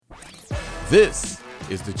This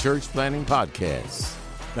is the Church Planning Podcast.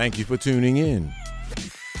 Thank you for tuning in.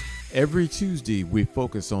 Every Tuesday, we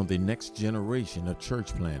focus on the next generation of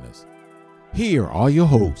church planners. Here are your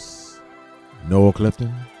hosts, Noah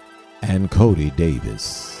Clifton and Cody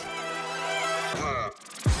Davis.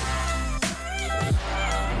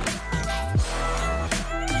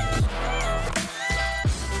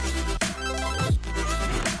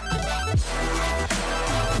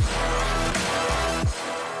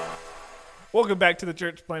 Welcome back to the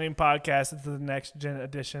Church Planning Podcast. It's the next gen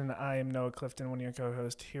edition. I am Noah Clifton, one of your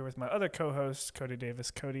co-hosts, here with my other co-host, Cody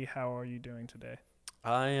Davis. Cody, how are you doing today?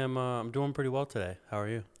 I'm doing pretty well today. How are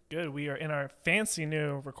you? Good. We are in our fancy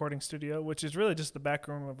new recording studio, which is really just the back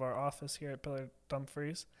room of our office here at Pillar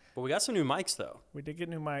Dumfries. But we got some new mics, though. We did get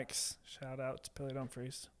new mics. Shout out to Pillar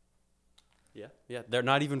Dumfries. Yeah. They're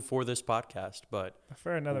not even for this podcast, but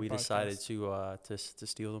for another we podcast. Decided to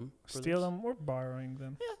steal them. Steal them or borrowing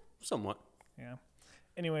them. Yeah, somewhat. Yeah.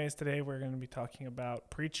 Anyways, today we're going to be talking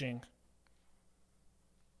about preaching.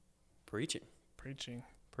 Preaching.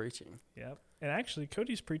 Yep. And actually,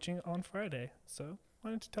 Cody's preaching on Friday. So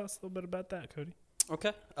why don't you tell us a little bit about that, Cody?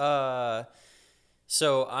 Okay.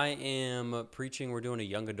 So I am preaching. We're doing a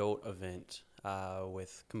young adult event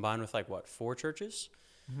combined with 4 churches.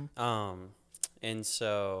 Mm-hmm. And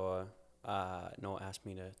so Noah asked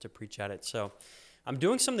me to preach at it. So I'm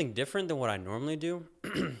doing something different than what I normally do.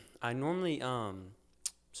 Normally in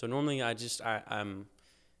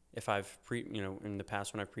the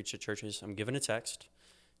past when I've preached at churches, I'm given a text,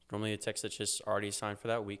 normally a text that's just already assigned for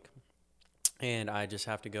that week, and I just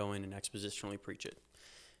have to go in and expositionally preach it.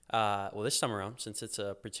 Well, this time around, since it's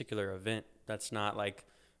a particular event that's not like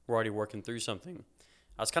we're already working through something,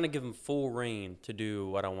 I was kind of given full reign to do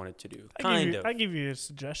what I wanted to do. I give you a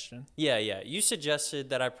suggestion. Yeah. You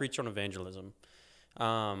suggested that I preach on evangelism.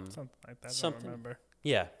 Something like that, I don't remember.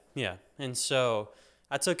 Yeah. And so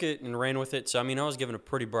I took it and ran with it. So, I was given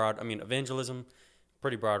evangelism,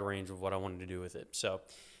 pretty broad range of what I wanted to do with it. So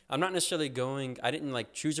I'm not necessarily I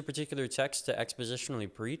didn't choose a particular text to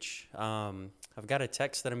expositionally preach. I've got a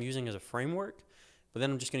text that I'm using as a framework, but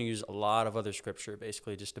then I'm just going to use a lot of other scripture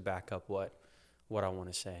basically just to back up what I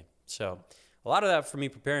want to say. So a lot of that for me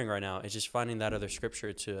preparing right now is just finding that other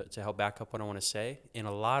scripture to help back up what I want to say. And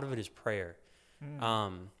a lot of it is prayer. I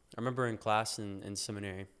remember in class in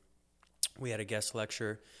seminary, we had a guest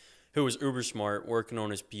lecturer who was uber smart, working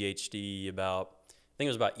on his PhD about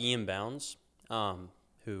Ian Bounds,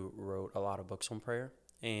 who wrote a lot of books on prayer.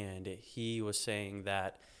 And he was saying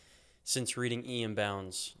that since reading Ian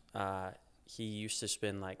Bounds, he used to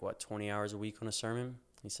spend 20 hours a week on a sermon.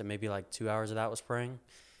 He said maybe 2 hours of that was praying.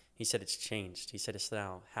 He said it's changed. He said it's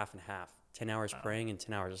now half and half, 10 hours praying and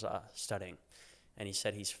 10 hours studying. And he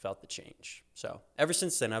said he's felt the change. So ever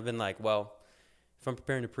since then, I've been if I'm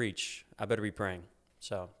preparing to preach, I better be praying.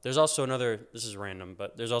 So there's also this is random,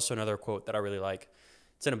 but there's also another quote that I really like.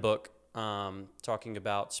 It's in a book talking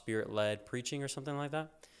about spirit-led preaching or something like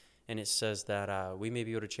that. And it says that we may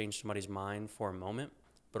be able to change somebody's mind for a moment,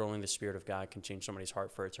 but only the Spirit of God can change somebody's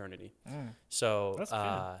heart for eternity. So that's good.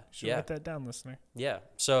 You should write that down, listener. Yeah.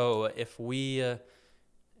 So if we,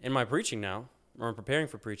 in my preaching now, or I'm preparing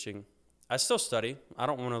for preaching, I still study. I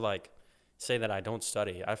don't want to say that I don't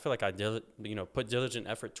study. I feel like I put diligent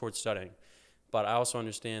effort towards studying, but I also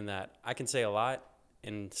understand that I can say a lot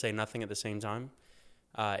and say nothing at the same time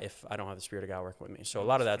if I don't have the Spirit of God working with me. So a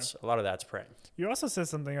lot of that's praying. You also said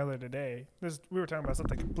something earlier today. We were talking about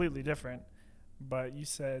something completely different, but you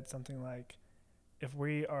said something like, if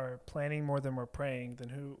we are planning more than we're praying, then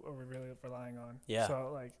who are we really relying on? Yeah.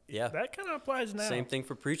 So that kind of applies now. Same thing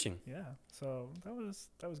for preaching. Yeah. So that was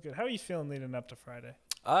good. How are you feeling leading up to Friday?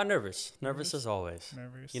 Nervous as always.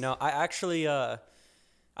 Nervous. I actually, I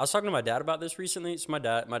was talking to my dad about this recently. So my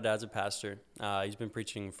dad's a pastor. He's been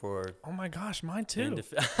preaching for. Oh my gosh, mine too.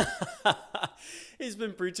 He's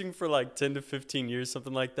been preaching for 10 to 15 years,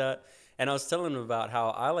 something like that. And I was telling him about how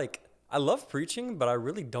I love preaching, but I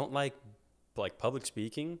really don't like public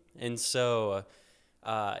speaking. And so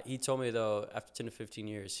he told me, though, after 10 to 15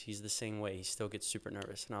 years, he's the same way. He still gets super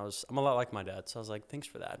nervous. And I'm a lot like my dad. So I was like, thanks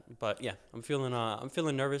for that. But yeah, I'm feeling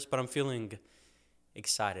nervous, but I'm feeling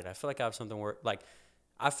excited. I feel like I have something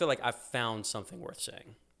I feel like I've found something worth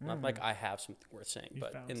saying. Not like I have something worth saying,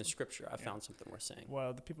 but in the scripture, I found something worth saying.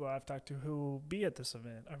 Well, the people I've talked to who will be at this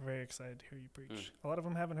event are very excited to hear you preach. A lot of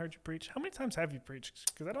them haven't heard you preach. How many times have you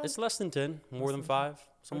preached? It's less than 10, more than 5,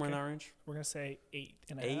 somewhere in that range. We're going to say 8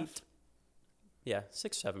 and a 8? half. Yeah,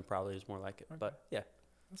 6, 7 probably is more like it, but yeah.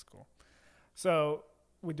 That's cool. So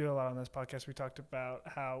we do a lot on this podcast. We talked about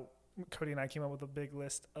how Cody and I came up with a big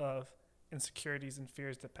list of insecurities and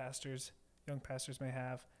fears that young pastors may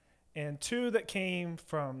have. And two that came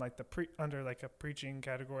from like under like a preaching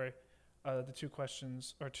category. The two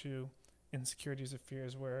questions or two insecurities or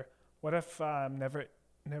fears were, what if what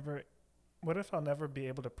if I'll never be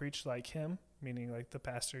able to preach like him, meaning like the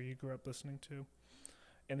pastor you grew up listening to?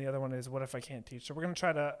 And the other one is, what if I can't teach? So we're going to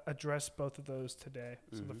try to address both of those today.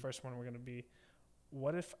 So the first one we're going to be,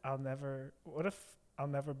 what if I'll never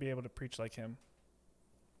be able to preach like him?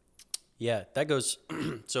 Yeah, that goes.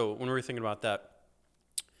 So when we were thinking about that,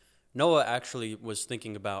 Noah actually was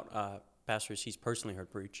thinking about pastors he's personally heard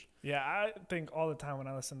preach. Yeah, I think all the time when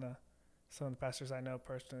I listen to some of the pastors I know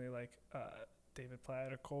personally, like David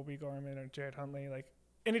Platt or Colby Gorman or Jared Huntley, like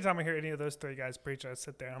anytime I hear any of those three guys preach, I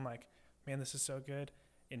sit there and I'm like, man, this is so good.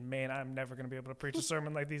 And man, I'm never going to be able to preach a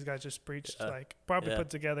sermon like these guys just preached, like probably put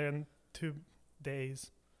together in 2 days.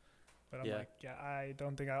 But I'm like, I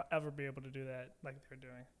don't think I'll ever be able to do that like they're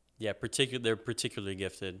doing. Yeah, they're particularly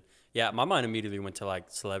gifted. Yeah, my mind immediately went to like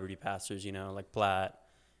celebrity pastors, like Platt,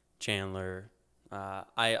 Chandler.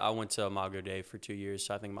 I went to Imago Dei for 2 years,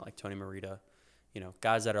 so I think about like Tony Merida,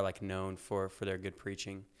 guys that are like known for their good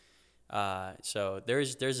preaching. So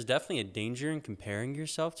there's definitely a danger in comparing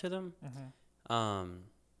yourself to them.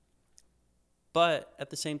 But at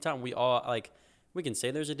the same time, we can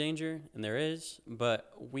say there's a danger, and there is,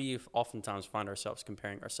 but we oftentimes find ourselves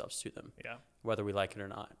comparing ourselves to them. Yeah. Whether we like it or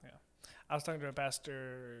not. Yeah. I was talking to a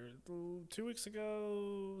pastor 2 weeks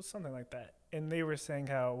ago, something like that. And they were saying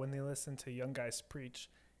how when they listen to young guys preach,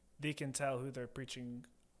 they can tell who their preaching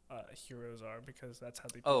heroes are because that's how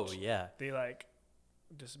they preach. Oh, yeah. They like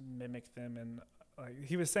just mimic them. And like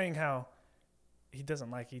he was saying how he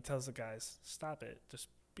tells the guys, stop it. Just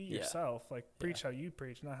be yourself. Like preach how you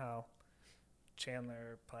preach, not how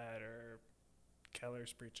Chandler, Platt, or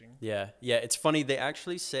Keller's preaching. Yeah. It's funny. They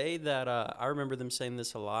actually say that I remember them saying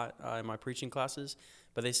this a lot in my preaching classes,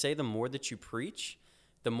 but they say the more that you preach,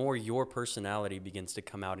 the more your personality begins to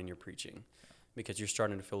come out in your preaching because you're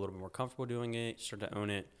starting to feel a little bit more comfortable doing it, you start to own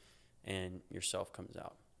it, and yourself comes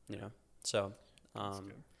out, So,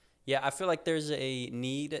 I feel like there's a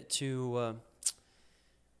need to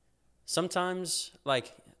sometimes,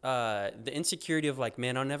 like, the insecurity of, like,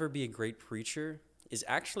 man, I'll never be a great preacher is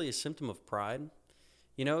actually a symptom of pride,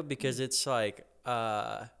 because it's like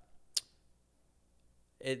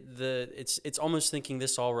it's almost thinking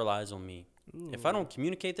this all relies on me. Ooh. If I don't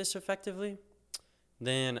communicate this effectively,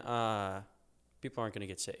 then people aren't going to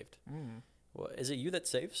get saved. Well, is it you that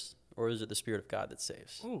saves, or is it the Spirit of God that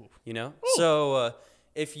saves? Ooh. Ooh. So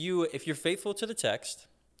if you're faithful to the text,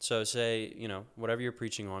 so say whatever you're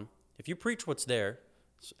preaching on, if you preach what's there,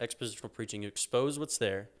 expositional preaching, you expose what's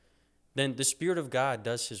there, then the Spirit of God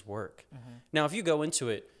does His work. Now, if you go into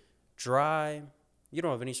it dry, you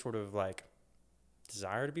don't have any sort of like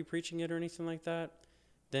desire to be preaching it or anything like that,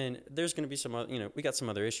 then there's going to be some other, we got some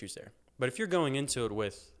other issues there. But if you're going into it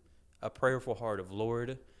with a prayerful heart of,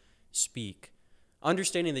 Lord, speak,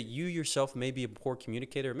 understanding that you yourself may be a poor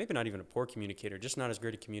communicator, maybe not even a poor communicator, just not as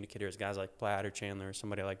great a communicator as guys like Platt or Chandler or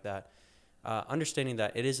somebody like that, understanding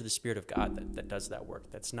that it is the Spirit of God that does that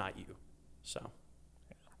work. That's not you. So.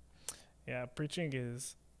 Yeah, preaching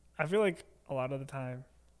is, I feel like a lot of the time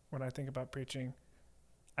when I think about preaching,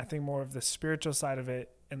 I think more of the spiritual side of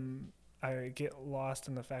it, and I get lost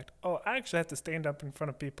in the fact, I actually have to stand up in front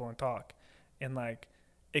of people and talk and like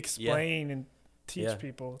explain and teach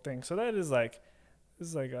people things. So that is like,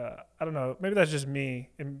 I don't know, maybe that's just me,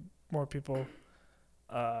 and more people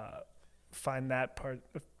find that part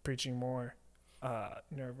of preaching more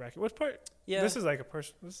nerve-wracking. What part? Yeah. This is like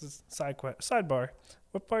this is sidebar.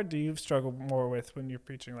 What part do you struggle more with when you're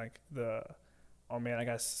preaching, like I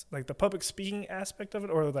guess like the public speaking aspect of it,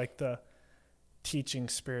 or like the teaching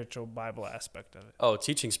spiritual Bible aspect of it? Oh,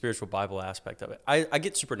 teaching spiritual Bible aspect of it. I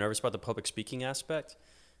get super nervous about the public speaking aspect,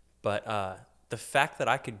 but the fact that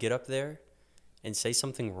I could get up there and say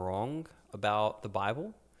something wrong about the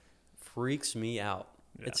Bible freaks me out.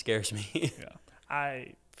 Yeah. It scares me. Yeah,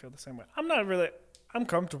 I feel the same way. I'm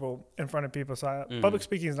comfortable in front of people, so public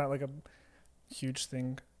speaking is not like a huge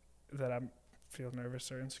thing that I feel nervous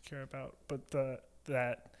or insecure about. But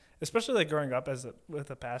that especially like growing up with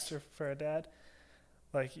a pastor for a dad,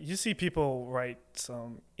 like you see people write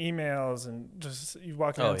some emails and just you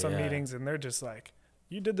walk in some meetings and they're just like,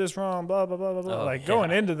 you did this wrong, blah blah blah blah blah,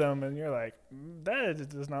 going into them, and you're like, that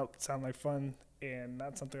does not sound like fun and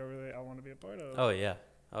not something I want to be a part of. Oh yeah.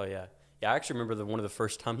 Yeah, I actually remember one of the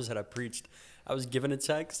first times that I preached, I was given a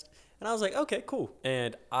text, and I was like, okay, cool.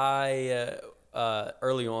 And I,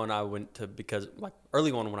 early on when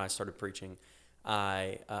I started preaching,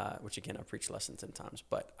 which again, I preached less than 10 times,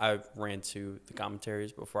 but I ran to the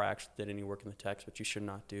commentaries before I actually did any work in the text, which you should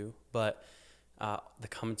not do. But the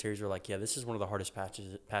commentaries were like, yeah, this is one of the hardest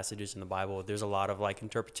passages in the Bible. There's a lot of like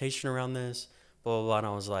interpretation around this, blah, blah, blah. And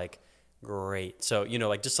I was like, great. So,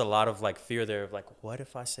 like just a lot of like fear there of like, what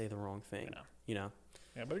if I say the wrong thing? Yeah,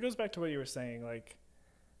 but it goes back to what you were saying. Like,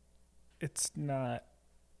 it's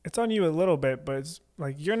on you a little bit, but it's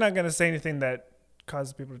like, you're not going to say anything that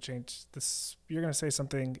causes people to change this. You're going to say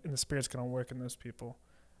something and the Spirit's going to work in those people,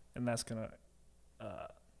 and that's going to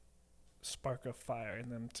spark a fire in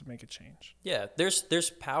them to make a change. Yeah,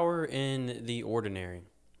 there's power in the ordinary.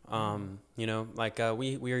 Like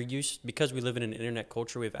we are used, because we live in an internet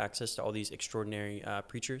culture, we have access to all these extraordinary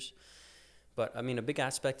preachers. But I mean, a big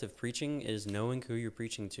aspect of preaching is knowing who you're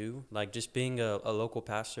preaching to, like just being a local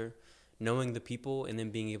pastor, knowing the people, and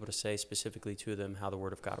then being able to say specifically to them how the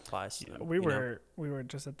Word of God applies to them. We were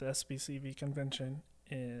just at the SBCV convention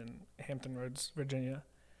in Hampton Roads, Virginia,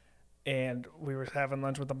 and we were having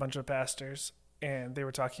lunch with a bunch of pastors, and they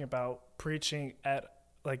were talking about preaching at,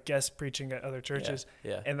 like, guest preaching at other churches.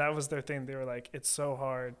 Yeah. And that was their thing. They were like, it's so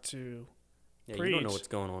hard to preach. You don't know what's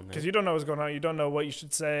going on, because you don't know what's going on. You don't know what you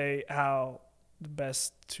should say, how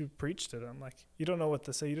best to preach to them. Like, you don't know what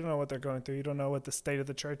to say. You don't know what they're going through. You don't know what the state of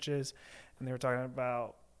the church is. And they were talking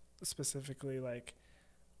about specifically, like,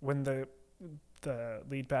 when the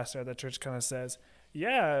lead pastor at the church kind of says,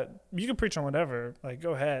 yeah, you can preach on whatever. Like,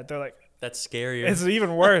 go ahead. They're like, that's scarier. It's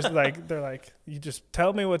even worse. Like, they're like, you just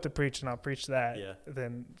tell me what to preach and I'll preach that. Yeah.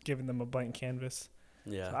 Than giving them a blank canvas.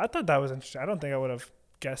 Yeah. So I thought that was interesting. I don't think I would have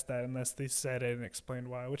guessed that unless they said it and explained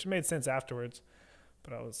why, which made sense afterwards.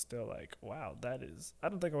 But I was still like, wow, I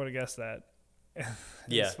don't think I would have guessed that.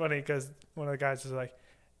 It's funny because one of the guys was like,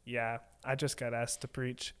 yeah, I just got asked to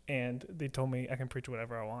preach and they told me I can preach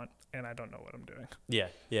whatever I want and I don't know what I'm doing.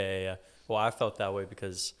 Yeah. Well, I felt that way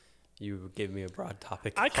because you gave me a broad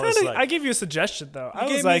topic. I gave you a suggestion though. I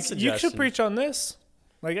was like, you should preach on this.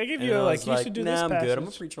 Like, I gave you you should do this passage. I'm good. I'm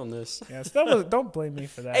gonna preach on this. Yeah, so don't blame me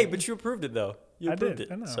for that. Hey, but you approved it though. You approved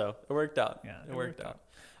it. I know. So it worked out. Yeah, it worked out.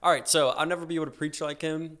 All right, so I'll never be able to preach like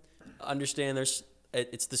him. Understand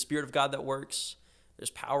it's the Spirit of God that works. There's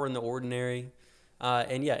power in the ordinary.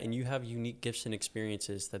 And you have unique gifts and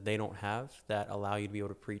experiences that they don't have that allow you to be able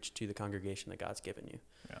to preach to the congregation that God's given you.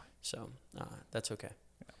 Yeah. So that's okay.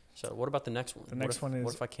 Yeah. So what about the next one? The next one is,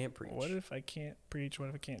 what if I can't preach? What if I can't preach? What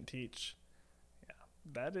if I can't teach?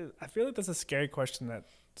 Yeah, I feel like that's a scary question that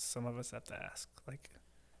some of us have to ask. Like,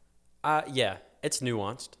 it's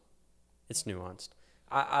nuanced.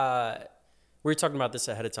 We were talking about this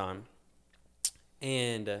ahead of time,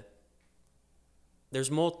 and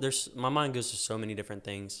my mind goes to so many different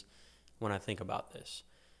things when I think about this.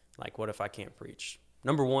 Like, what if I can't preach?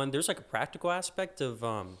 Number one, there's like a practical aspect of,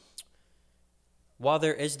 while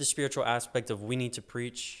there is the spiritual aspect of we need to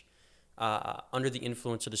preach under the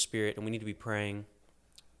influence of the Spirit and we need to be praying,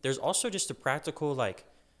 there's also just a practical, like,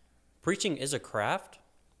 preaching is a craft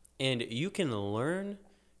and you can learn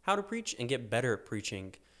how to preach and get better at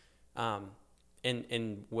preaching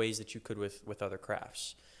in ways that you could with other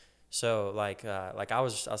crafts. So like I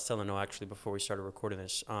was telling Noah actually before we started recording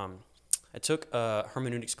this, I took a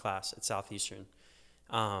hermeneutics class at Southeastern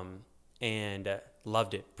and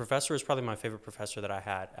loved it. Professor was probably my favorite professor that I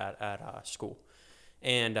had at school.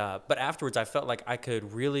 And but afterwards I felt like I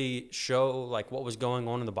could really show like what was going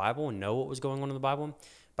on in the Bible and know what was going on in the Bible,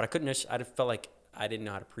 but I felt like I didn't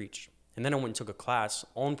know how to preach. And then I went and took a class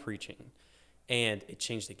on preaching, and it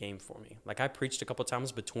changed the game for me. Like, I preached a couple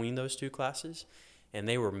times between those two classes, and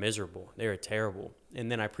they were miserable. They were terrible.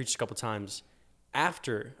 And then I preached a couple times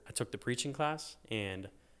after I took the preaching class, and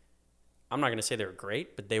I'm not going to say they were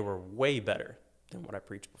great, but they were way better than what I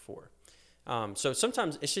preached before. So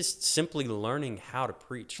sometimes it's just simply learning how to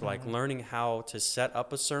preach, like learning how to set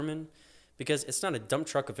up a sermon, because it's not a dump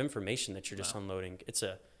truck of information that you're just unloading.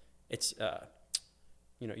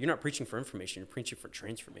 You're not preaching for information, you're preaching for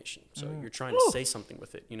transformation. So you're trying to say something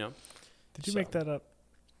with it, Did you make that up?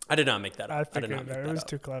 I did not make that up. I figured it was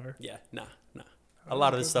too clever. Yeah, nah. A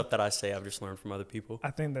lot of the stuff that I say, I've just learned from other people.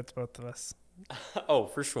 I think that's both of us. Oh,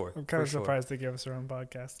 for sure. I'm kind of surprised they give us our own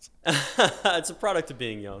podcasts. It's a product of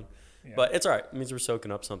being young. Yeah. But it's all right. It means we're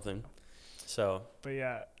soaking up something. So. But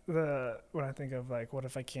yeah, when I think of like, what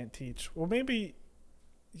if I can't teach? Well, maybe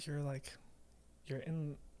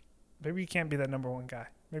maybe you can't be that number one guy.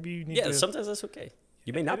 Maybe you need to. Yeah, sometimes that's okay.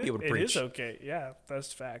 You may not be able to preach. It is okay. Yeah,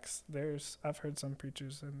 that's facts. I've heard some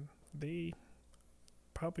preachers and they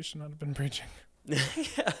probably should not have been preaching.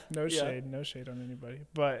 Yeah. No shade on anybody.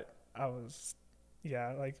 But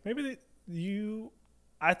like maybe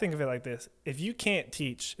I think of it like this. If you can't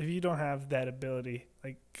teach, if you don't have that ability,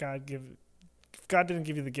 like if God didn't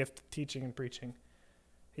give you the gift of teaching and preaching,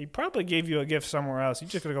 he probably gave you a gift somewhere else. You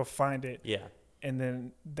just got to go find it. Yeah. and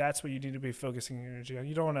then that's what you need to be focusing your energy on.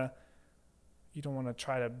 You don't want to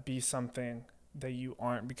try to be something that you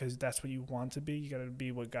aren't because that's what you want to be. You got to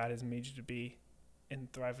be what God has made you to be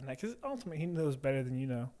and thrive in that, because ultimately He knows better than you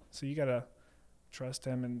know. So you got to trust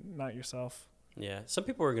Him and not yourself. Yeah. Some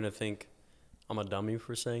people are going to think I'm a dummy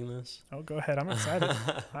for saying this. Oh, go ahead. I'm excited.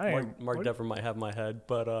 Mark Dever might have my head,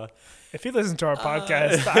 but if he listens to our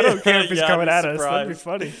podcast, I don't care if he's coming at us. That'd be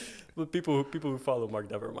funny. But people who follow Mark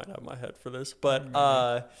Dever might have my head for this. But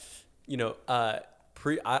you know, I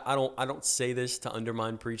don't say this to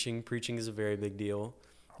undermine preaching. Preaching is a very big deal.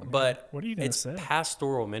 Oh, but what are you gonna say?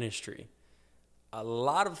 Pastoral ministry. A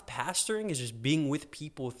lot of pastoring is just being with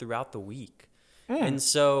people throughout the week. And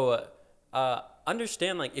so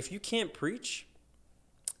understand, like, if you can't preach,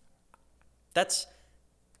 that's,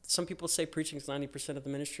 some people say preaching is 90% of the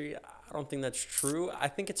ministry. I don't think that's true. I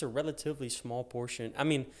think it's a relatively small portion. I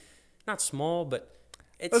mean, not small, but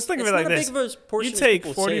let's think of it like this. You take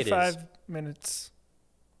 45 minutes.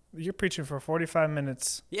 You're preaching for 45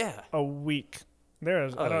 minutes. Yeah. A week.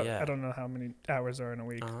 I don't know how many hours are in a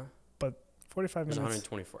week, but 45 minutes. There's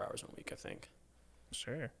 124 hours in a week, I think.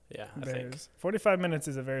 Sure. Yeah, I think 45 minutes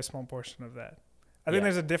is a very small portion of that. I think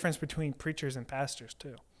there's a difference between preachers and pastors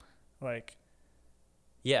too. Like,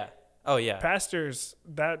 yeah. Oh, yeah. Pastors,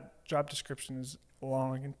 that job description is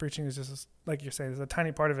long, and preaching is just, like you're saying, there's a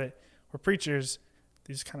tiny part of it. Where preachers,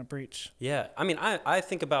 they just kind of preach. Yeah. I mean, I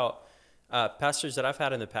think about pastors that I've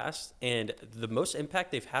had in the past, and the most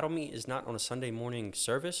impact they've had on me is not on a Sunday morning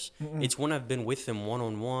service. It's when I've been with them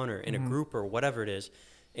one-on-one or in a group or whatever it is,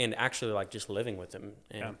 and actually, like, just living with them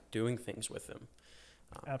and doing things with them.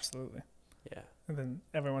 Absolutely. Yeah. And then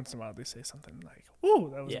every once in a while they say something like, "Ooh,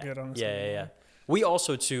 that was good on a Sunday morning." Yeah. We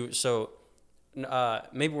also, too, so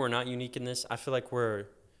maybe we're not unique in this. I feel like we're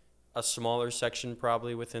a smaller section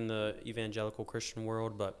probably within the evangelical Christian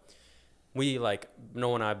world, but we, like,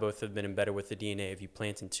 Noah and I both have been embedded with the DNA of you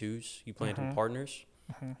plant in twos, you plant in partners.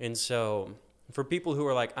 And so for people who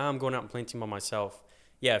are like, I'm going out and planting by myself,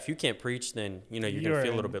 yeah, if you can't preach, then, you know, you're going to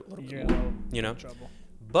feel a little bit more, you know? Trouble.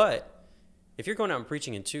 But if you're going out and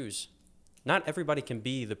preaching in twos, not everybody can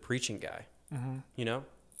be the preaching guy, you know?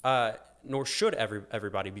 Nor should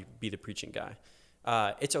everybody be the preaching guy.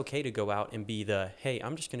 It's okay to go out and be the, hey,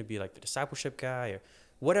 I'm just going to be like the discipleship guy or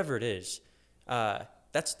whatever it is.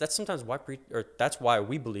 That's sometimes why that's why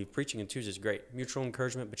we believe preaching in twos is great. Mutual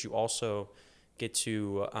encouragement, but you also get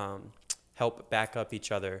to help back up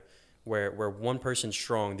each other where one person's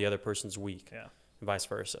strong, the other person's weak. Yeah. And vice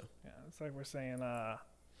versa. Yeah, it's like we're saying, like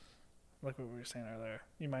what we were saying earlier.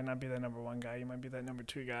 You might not be that number one guy. You might be that number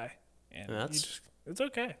two guy. And it's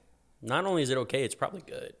okay. Not only is it okay, it's probably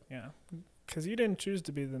good. Yeah. Because you didn't choose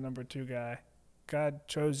to be the number two guy. God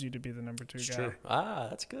chose you to be the number two guy. True.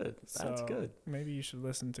 That's good. That's good. Maybe you should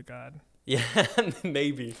listen to God. Yeah,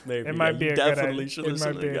 maybe. It might be a good idea. It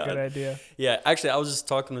might be a good idea. Yeah, actually, I was just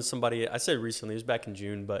talking to somebody. I said recently, it was back in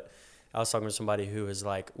June, but I was talking to somebody who was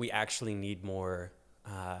like, we actually need more.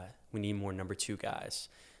 We need more number two guys.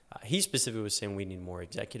 He specifically was saying we need more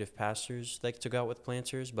executive pastors that to go out with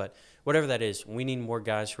planters, but whatever that is, we need more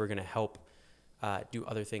guys who are going to help do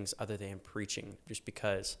other things other than preaching. Just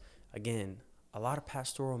because, again, a lot of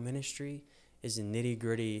pastoral ministry is the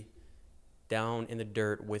nitty-gritty, down in the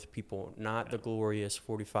dirt with people, not the glorious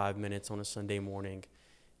 45 minutes on a Sunday morning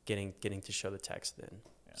getting to show the text then.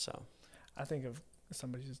 Yeah. So I think of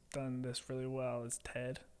somebody who's done this really well is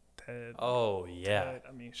Ted. Oh, yeah. Ted.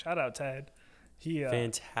 I mean, shout out Ted. He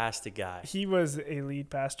fantastic guy. He was a lead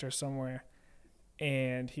pastor somewhere,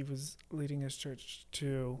 and he was leading his church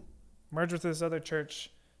to merge with this other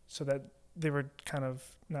church so that they were kind of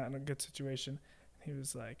not in a good situation. He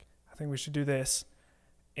was like, I think we should do this.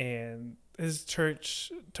 And his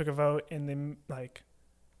church took a vote, and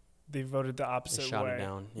they voted the opposite way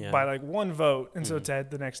down. Yeah. by like one vote. And so Ted,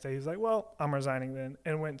 the next day, he's like, well, I'm resigning then,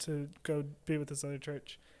 and went to go be with this other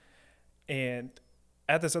church. And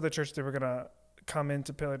at this other church, they were going to come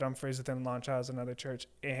into Pillar Dumfries and then launch out as another church.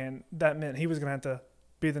 And that meant he was going to have to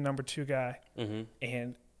be the number two guy.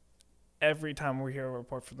 And every time we hear a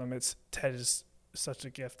report from them, it's Ted is such a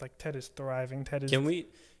gift. Like, Ted is thriving. Can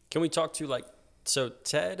we talk to, like, so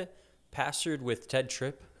Ted pastored with Ted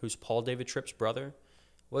Tripp, who's Paul David Tripp's brother,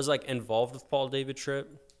 was like involved with Paul David Tripp.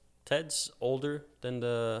 Ted's older than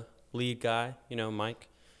the lead guy, you know, Mike,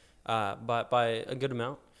 by a good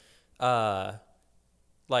amount. Ted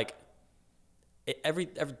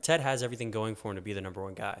has everything going for him to be the number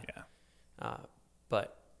one guy. Yeah.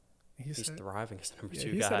 But he's thriving as the number two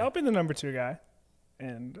guy. He said, I'll be the number two guy.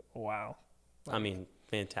 And wow. I mean,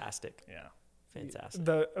 fantastic. Yeah. Fantastic.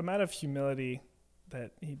 The amount of humility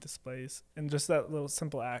that he displays, and just that little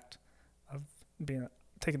simple act of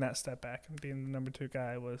taking that step back and being the number 2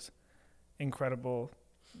 guy was incredible.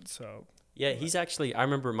 So yeah, he's actually, I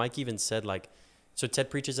remember Mike even said, like, so Ted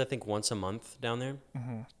preaches, I think, once a month down there.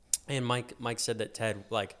 Mm-hmm. And Mike said that Ted,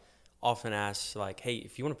 like, often asks, like, hey,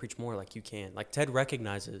 if you want to preach more, like, you can. Like, Ted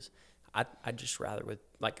recognizes, I'd just rather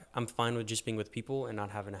I'm fine with just being with people and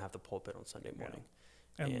not having to have the pulpit on Sunday morning.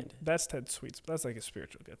 Yeah. And that's Ted's sweet spot. That's like a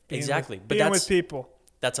spiritual gift. Exactly. But being with people.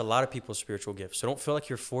 That's a lot of people's spiritual gifts. So don't feel like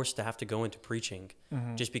you're forced to have to go into preaching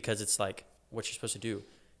just because it's like what you're supposed to do.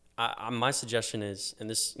 My suggestion is, and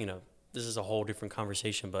this, this is a whole different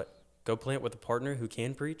conversation, but go plant with a partner who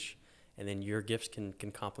can preach, and then your gifts can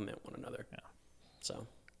complement one another. Yeah. So.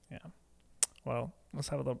 Yeah. Well, let's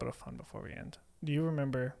have a little bit of fun before we end. Do you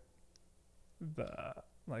remember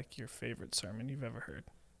your favorite sermon you've ever heard,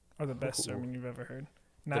 or the best sermon you've ever heard?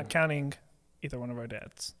 Not counting either one of our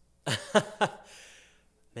dads.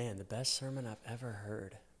 Man, the best sermon I've ever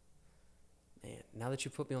heard. Man, now that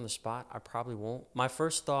you put me on the spot, I probably won't. My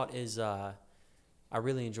first thought is I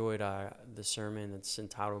really enjoyed the sermon that's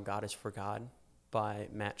entitled "God is for God" by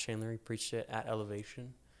Matt Chandler. He preached it at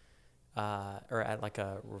Elevation, or at like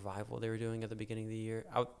a revival they were doing at the beginning of the year.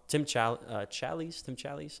 Tim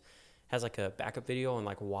Challies has like a backup video on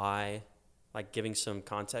like why, like giving some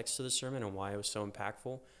context to the sermon and why it was so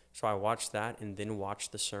impactful. So I watched that and then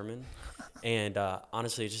watched the sermon, and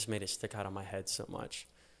honestly, it just made it stick out of my head so much.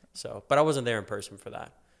 So, but I wasn't there in person for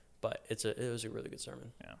that. But it was a really good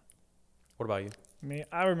sermon. Yeah. What about you? Me,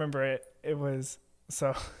 I remember it. It was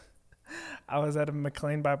I was at a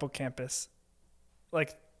McLean Bible campus,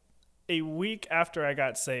 like a week after I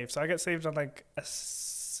got saved. So I got saved on like a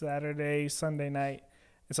Sunday night,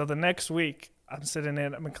 and so the next week I'm sitting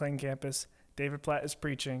in at McLean campus. David Platt is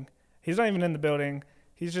preaching. He's not even in the building.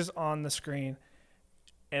 He's just on the screen.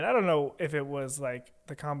 And I don't know if it was like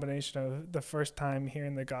the combination of the first time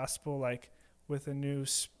hearing the gospel, like with a new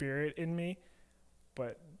spirit in me,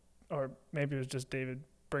 or maybe it was just David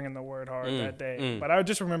bringing the word hard that day. But I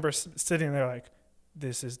just remember sitting there like,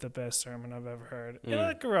 this is the best sermon I've ever heard. And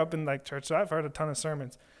I grew up in like church, so I've heard a ton of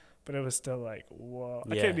sermons, but it was still like, whoa.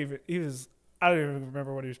 Yeah. I don't even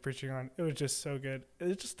remember what he was preaching on. It was just so good. It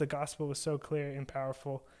was just, the gospel was so clear and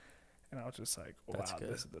powerful. And I was just like, wow,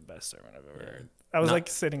 this is the best sermon I've ever heard. I was like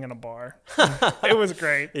sitting in a bar. It was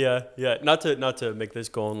great. Yeah. Not to make this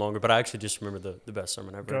go on longer, but I actually just remember the best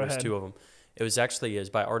sermon I've heard. There's 2 of them. It was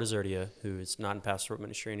by Art Azurdia, who is not in pastoral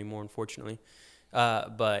ministry anymore, unfortunately.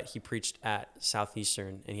 But he preached at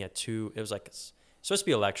Southeastern, and he had 2. It was like supposed to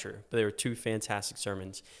be a lecture, but there were 2 fantastic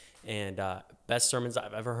sermons, and best sermons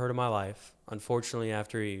I've ever heard in my life. Unfortunately,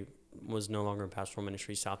 after he was no longer in pastoral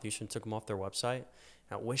ministry, Southeastern took him off their website.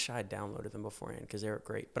 I wish I had downloaded them beforehand because they were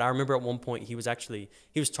great. But I remember at one point he was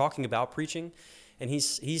talking about preaching, and he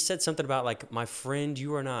said something about like, my friend,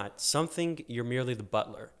 you are not something, you're merely the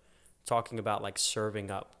butler, talking about like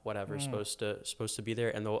serving up whatever's supposed to be there.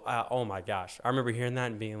 And oh my gosh, I remember hearing that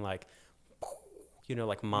and being like,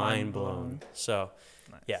 like mind blown. So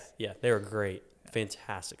nice. Yeah, they were great,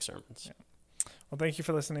 fantastic sermons. Yeah. Well, thank you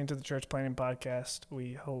for listening to the Church Planting Podcast.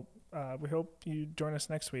 We hope you join us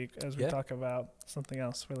next week as we talk about something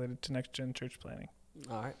else related to next-gen church planting.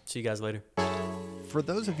 All right. See you guys later. For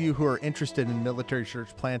those of you who are interested in military church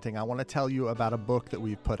planting, I want to tell you about a book that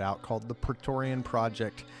we've put out called The Praetorian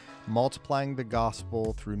Project, Multiplying the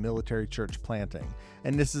Gospel Through Military Church Planting.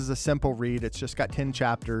 And this is a simple read. It's just got 10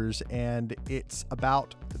 chapters, and it's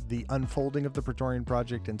about the unfolding of the Praetorian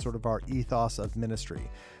Project and sort of our ethos of ministry.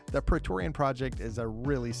 The Praetorian Project is a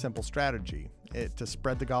really simple strategy to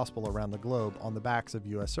spread the gospel around the globe on the backs of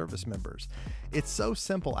U.S. service members. It's so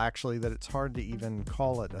simple, actually, that it's hard to even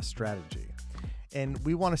call it a strategy. And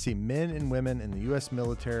we want to see men and women in the U.S.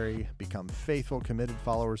 military become faithful, committed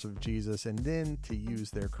followers of Jesus, and then to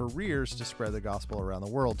use their careers to spread the gospel around the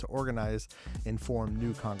world, to organize and form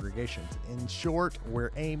new congregations. In short,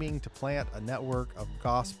 we're aiming to plant a network of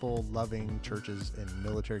gospel-loving churches in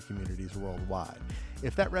military communities worldwide.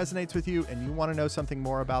 If that resonates with you and you want to know something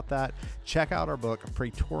more about that, check out our book,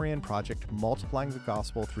 Praetorian Project, Multiplying the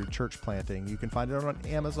Gospel Through Church Planting. You can find it on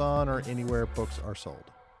Amazon or anywhere books are sold.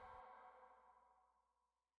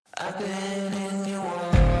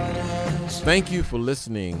 Thank you for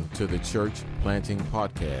listening to the Church Planting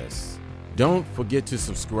Podcast. Don't forget to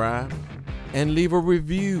subscribe and leave a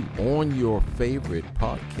review on your favorite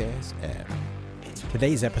podcast app.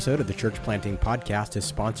 Today's episode of the Church Planting Podcast is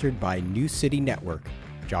sponsored by New City Network.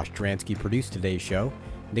 Josh Taransky produced today's show.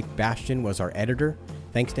 Nick Bastian was our editor.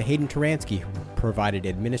 Thanks to Hayden Taransky, who provided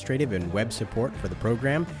administrative and web support for the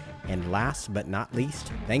program. And last but not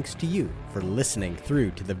least, thanks to you for listening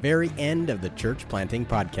through to the very end of the Church Planting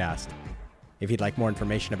Podcast. If you'd like more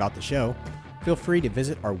information about the show, feel free to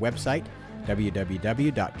visit our website,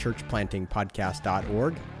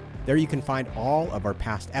 www.churchplantingpodcast.org. There you can find all of our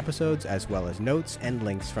past episodes as well as notes and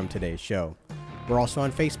links from today's show. We're also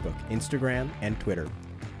on Facebook, Instagram, and Twitter.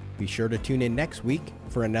 Be sure to tune in next week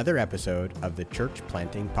for another episode of the Church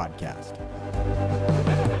Planting Podcast.